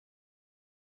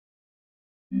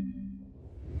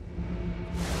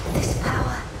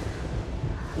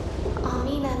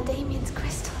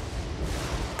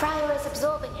Prior is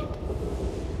absorbing it.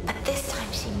 But this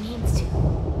time she means to.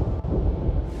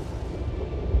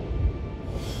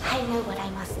 I know what I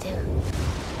must do.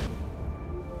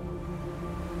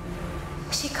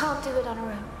 She can't do it on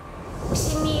her own.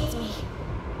 She needs me.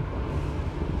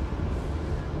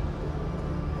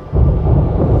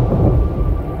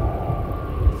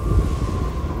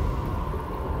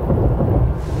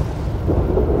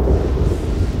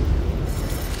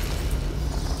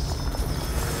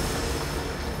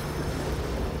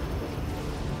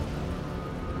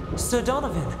 Sir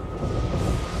Donovan!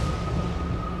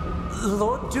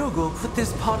 Lord Dougal put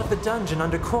this part of the dungeon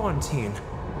under quarantine.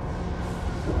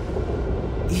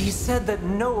 He said that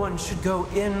no one should go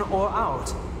in or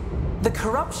out. The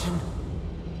corruption...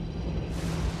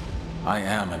 I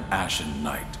am an Ashen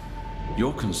Knight.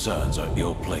 Your concerns are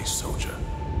ill-placed, soldier.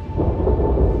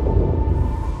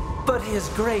 But His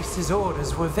Grace's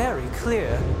orders were very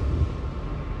clear.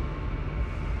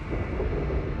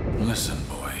 Listen,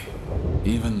 boy.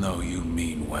 Even though you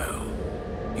mean well,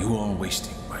 you are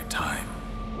wasting my time.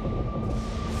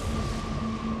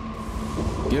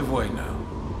 Give way now.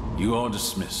 You are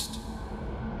dismissed.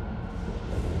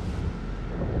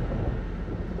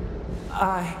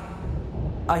 I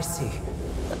see.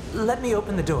 Let me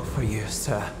open the door for you,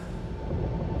 sir.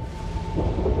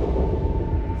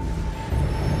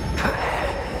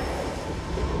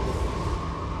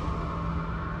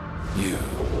 You,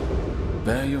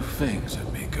 bare your fangs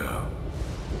at me, girl.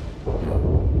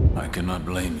 I cannot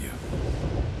blame you.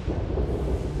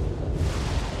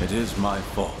 It is my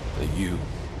fault that you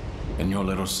and your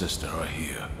little sister are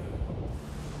here.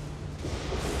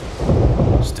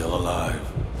 Still alive,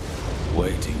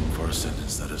 waiting for a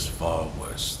sentence that is far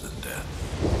worse than death.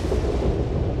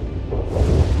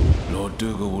 Lord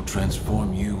Dougal will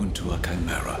transform you into a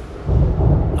chimera.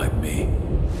 Like me.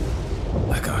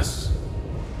 Like us.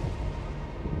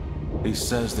 He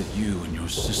says that you and your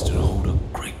sister hold a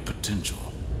great potential.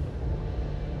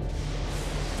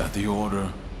 That the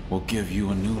Order will give you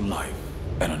a new life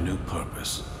and a new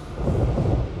purpose.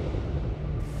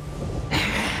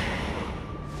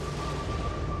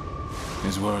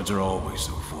 His words are always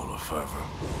so full of fervor,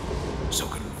 so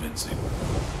convincing.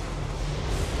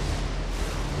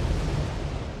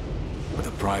 But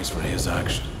the price for his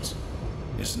actions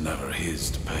is never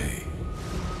his to pay.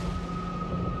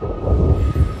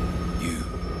 You,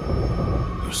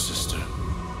 your sister,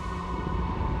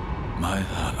 my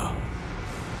Hannah.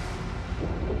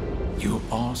 You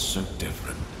are so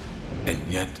different, and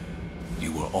yet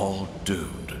you were all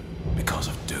doomed because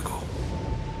of Dougal.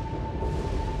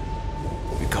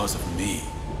 Because of me,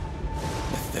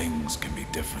 the things can be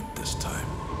different this time.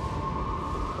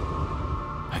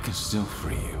 I can still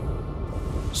free you,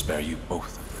 spare you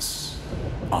both of this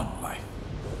unlife.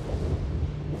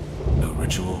 No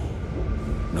ritual,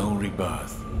 no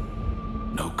rebirth,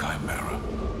 no chimera,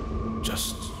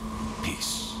 just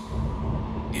peace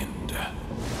in death.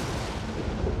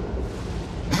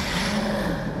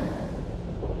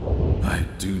 I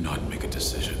do not make a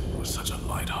decision with such a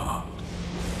light heart.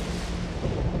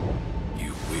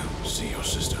 You will see your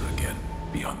sister again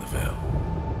beyond the veil.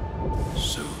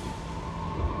 Soon.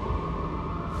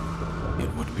 It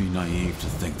would be naive to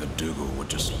think that Dougal would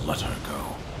just let her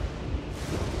go.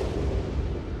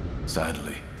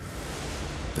 Sadly,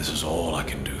 this is all I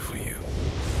can do for you.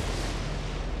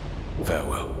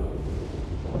 Farewell.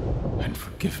 And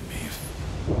forgive me if...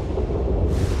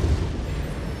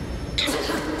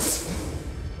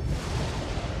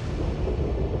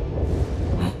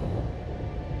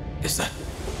 Is that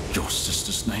your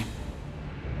sister's name?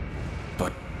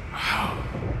 But how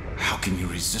can you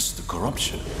resist the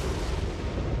corruption?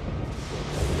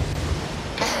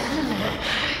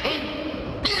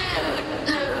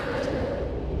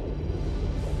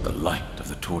 The light of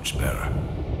the torchbearer.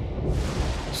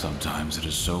 Sometimes it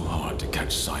is so hard to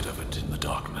catch sight of it in the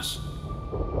darkness.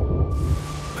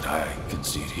 But I can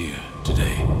see it here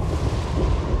today.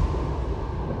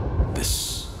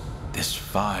 This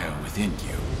fire within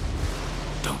you.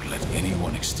 Don't let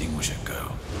anyone extinguish it,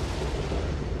 girl.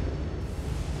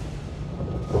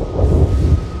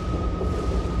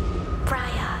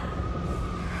 Briar.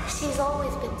 She's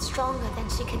always been stronger than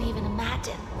she can even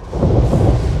imagine.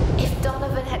 If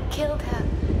Donovan had killed her,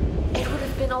 it would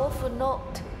have been all for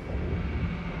naught.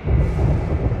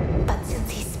 But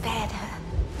since he spared her,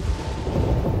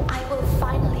 I will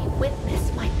finally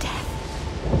witness my death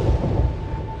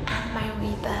and my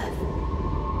rebirth.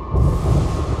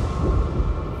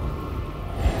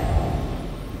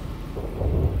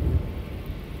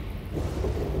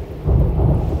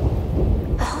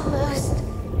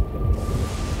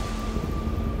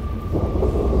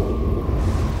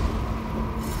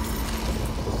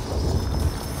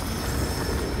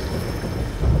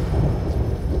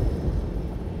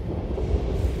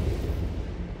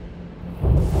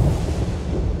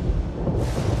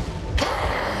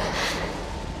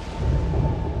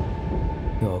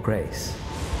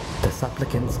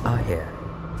 supplicants are here.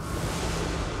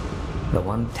 The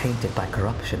one tainted by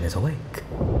corruption is awake,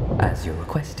 as you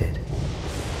requested.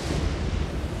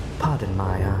 Pardon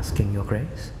my asking, Your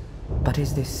Grace, but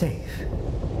is this safe?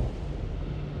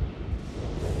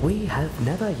 We have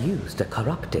never used a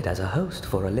corrupted as a host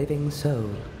for a living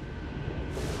soul.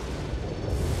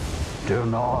 Do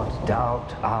not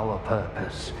doubt our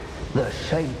purpose. The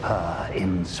Shaper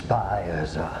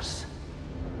inspires us.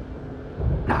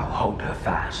 Now hold her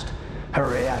fast. Her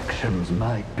reactions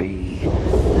might be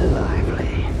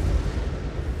lively.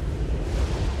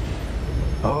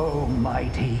 O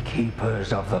mighty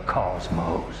keepers of the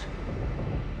cosmos,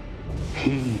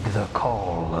 heed the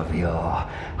call of your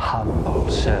humble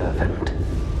servant.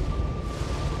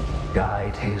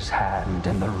 Guide his hand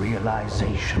in the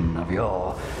realization of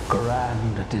your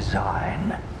grand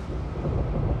design.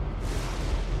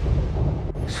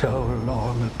 So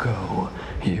long ago,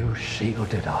 you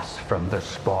shielded us from the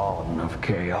spawn of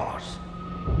chaos.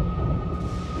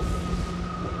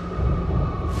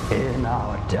 In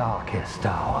our darkest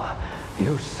hour,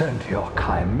 you sent your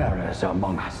chimeras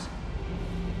among us,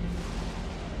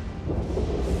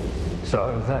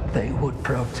 so that they would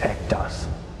protect us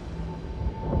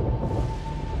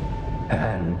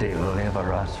and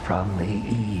deliver us from the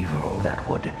evil that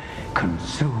would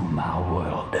consume our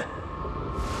world.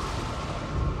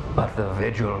 But the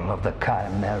vigil of the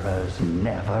chimeras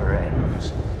never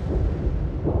ends.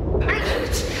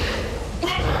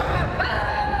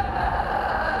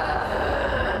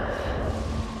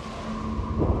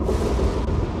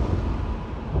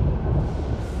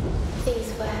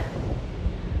 These were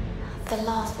the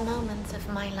last moments of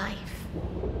my life.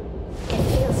 It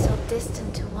feels so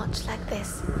distant to watch like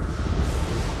this,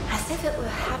 as if it were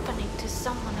happening to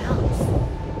someone else.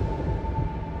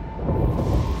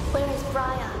 Where is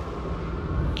Briar?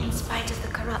 In spite of the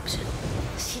corruption,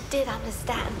 she did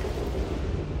understand.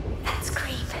 That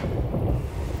scream.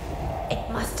 It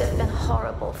must have been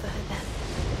horrible for her then.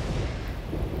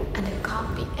 And it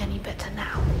can't be any better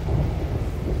now.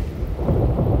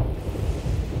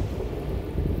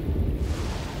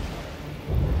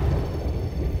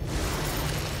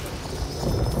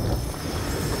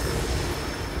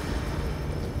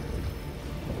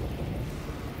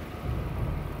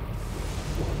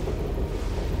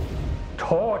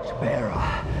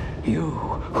 Torchbearer, you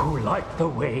who light the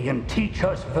way and teach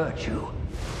us virtue,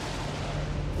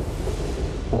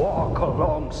 walk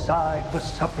alongside the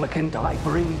supplicant I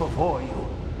bring before you,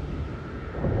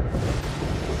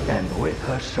 and with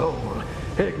her soul,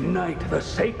 ignite the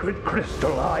sacred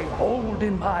crystal I hold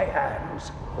in my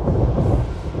hands.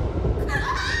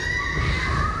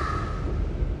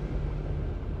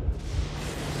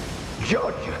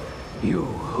 Judge, you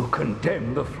who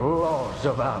condemn the flaws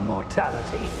of our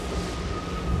mortality.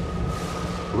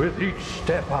 With each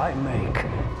step I make,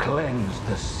 cleanse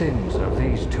the sins of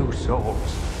these two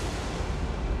souls,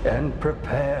 and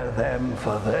prepare them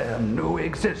for their new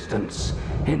existence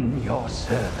in your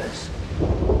service.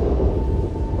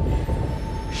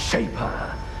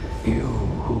 Shaper, you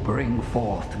who bring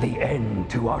forth the end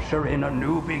to usher in a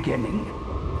new beginning.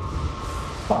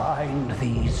 Find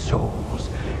these souls,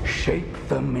 shape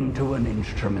them into an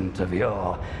instrument of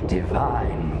your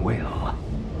divine will,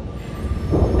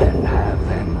 and have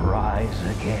them rise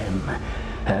again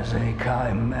as a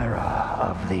chimera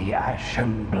of the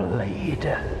Ashen Blade.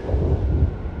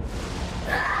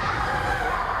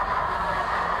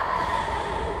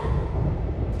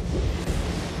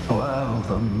 While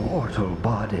the mortal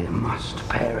body must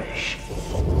perish,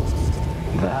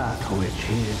 that which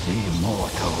is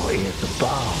immortal is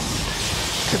bound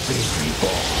to be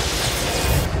reborn.